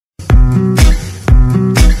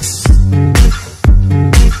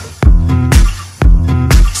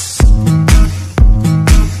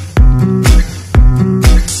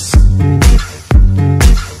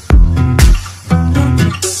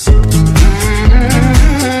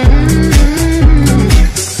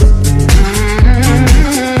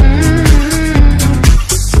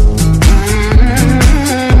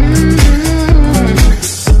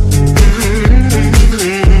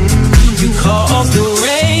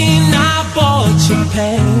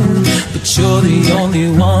pain, but you're the only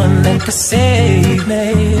one that can save me.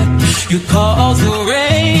 You caused the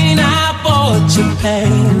rain, I bought your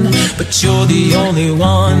pain, but you're the only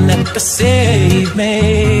one that can save me.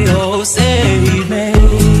 Oh, save me.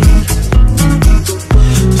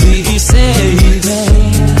 Please save me.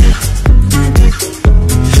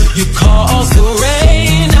 You caused the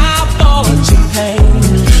rain, I bought your pain,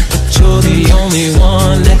 but you're the only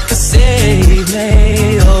one that can save me.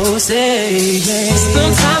 Oh, save me.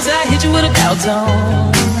 Sometimes I hit you with a bell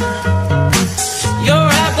tone. You're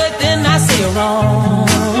right, but then I say you're wrong.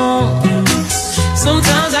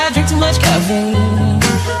 Sometimes I drink too much caffeine,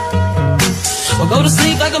 or go to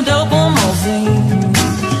sleep like I'm dope on morphine.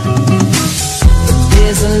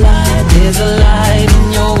 There's a light in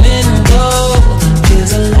your window.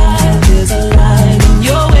 There's a light in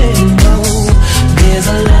your window. There's a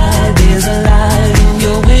light in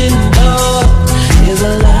your window. There's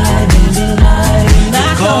a light, and I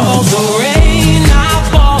call the rain, I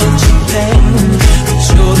bought you pain, but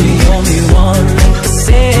you're the only one that can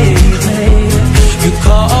save me. You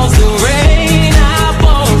caused the rain, I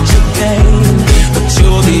bought you pain, but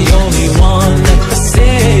you're the only one that can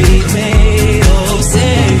save me. Oh,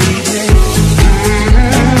 save me.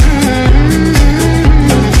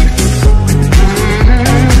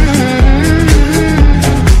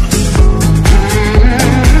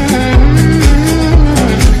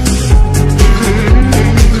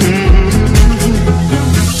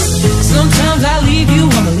 Sometimes I leave you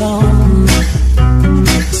all alone.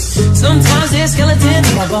 Sometimes there's skeletons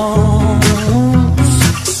in my bones.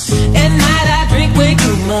 At night I drink way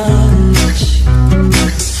too much.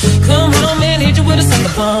 Come on, man, hit you with a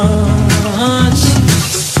sucker punch.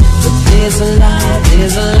 But there's a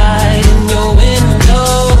light in your window.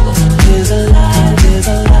 There's a light in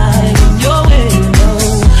your window.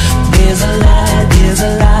 There's a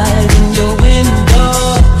light in your window.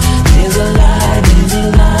 There's a light,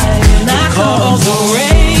 and I call the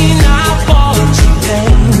rain, I bought you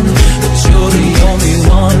pain, but you're the only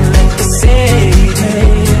one that can save me.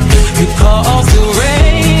 You caused the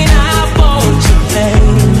rain, I bought you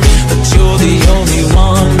pain, but you're the only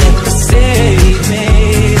one that can save me.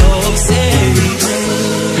 Oh, save me.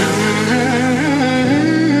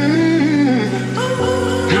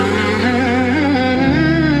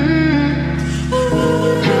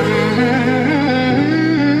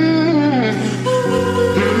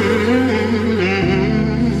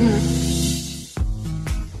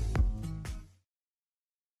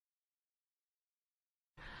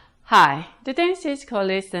 Hi, the dance is called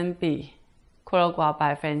Listenbee, choreographed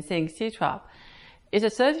by Francien Sittrop. It's a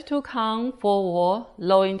 32-count forward,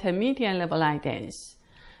 low intermediate level line dance.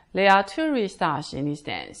 There are 2 restarts in this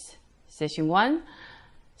dance. Section 1,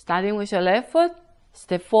 starting with your left foot,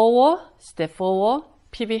 step forward,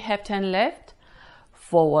 pivot half turn left,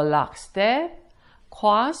 forward lock step,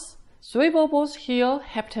 cross, swivel both heel,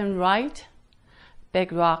 half turn right,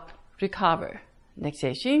 back rock, recover. Next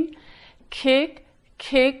section, kick,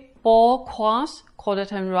 ball, cross, quarter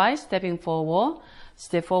turn right, stepping forward,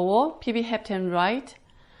 step forward, pivot half turn right,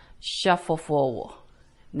 shuffle forward.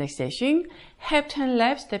 Next section, half turn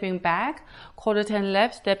left, stepping back, quarter turn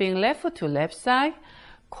left, stepping left foot to left side,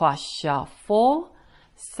 cross shuffle,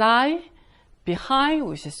 side, behind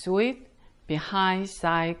with a sweep, behind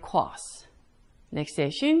side cross. Next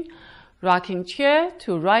section, rocking chair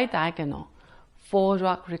to right diagonal, forward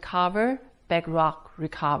rock recover, back rock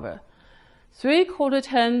recover. 3/4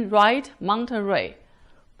 turn right mountain ray,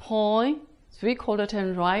 point, 3/4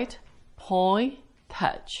 turn right, point,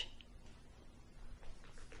 touch.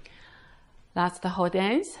 That's the whole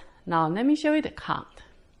dance. Now let me show you the count.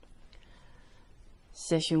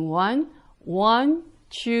 Section 1, 1,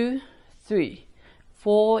 2, 3,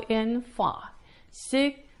 4 and 5,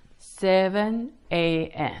 6, 7,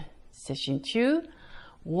 8 and. Section 2,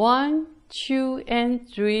 1, 2 and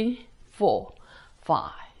 3, 4,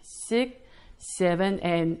 5, 6, 7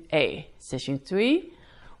 and 8. Section 3,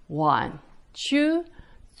 1, 2,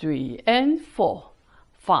 3 and 4,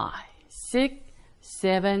 5, 6,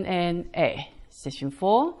 7 and 8. Section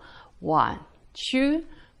 4, 1, 2,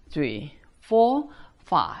 3, 4,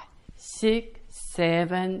 5, 6,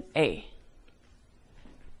 7, 8.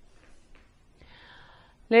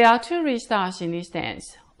 There are 2 restarts in this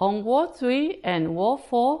dance. On wall 3 and wall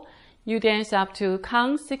 4, you dance up to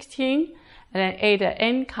count 16 and then 8 the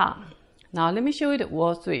end count. Now let me show you the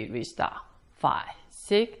wall 3 restart. 5,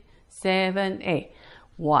 6, 7, 8.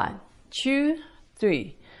 1, 2,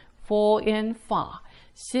 3, 4 and 5,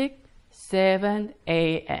 6, 7,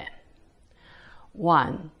 8 and.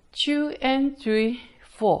 1, 2 and 3,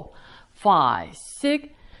 4, 5, 6,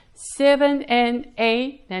 7 and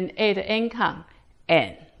 8. Then 8 the end count.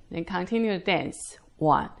 and then continue to dance.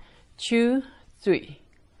 1, 2, 3.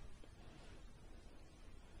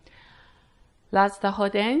 That's the whole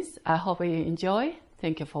dance. I hope you enjoy.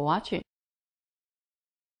 Thank you for watching.